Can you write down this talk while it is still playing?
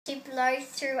to blow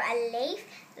through a leaf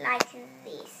like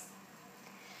this.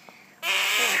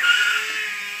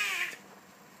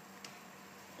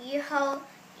 You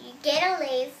get a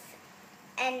leaf,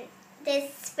 and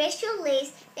there's special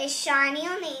leaves. They're shiny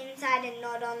on the inside and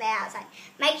not on the outside.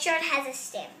 Make sure it has a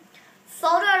stem.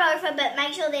 Fold it over, but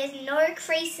make sure there's no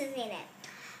creases in it.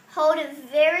 Hold it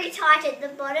very tight at the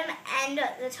bottom and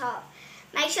at the top.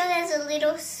 Make sure there's a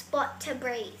little spot to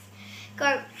breathe.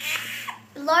 Go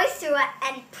blow through it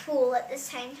and pull at the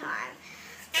same time.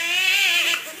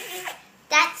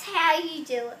 That's how you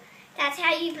do it. That's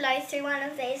how you blow through one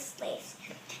of these leaves.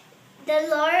 The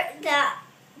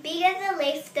bigger the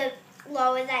leaf, the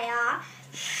lower they are.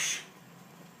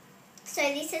 So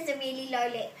this is a really low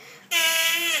leaf.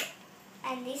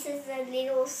 And this is a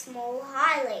little small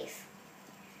high leaf.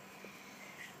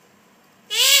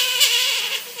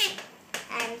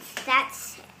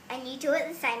 And you do it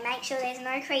the same. Make sure there's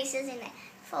no creases in it.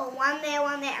 Fold one there,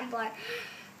 and blow.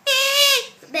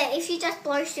 But if you just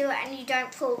blow through it and you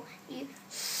don't pull, it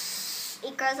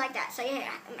goes like that. So you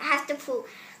have to pull.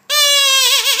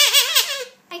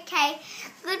 Okay,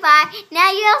 goodbye.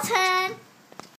 Now your turn.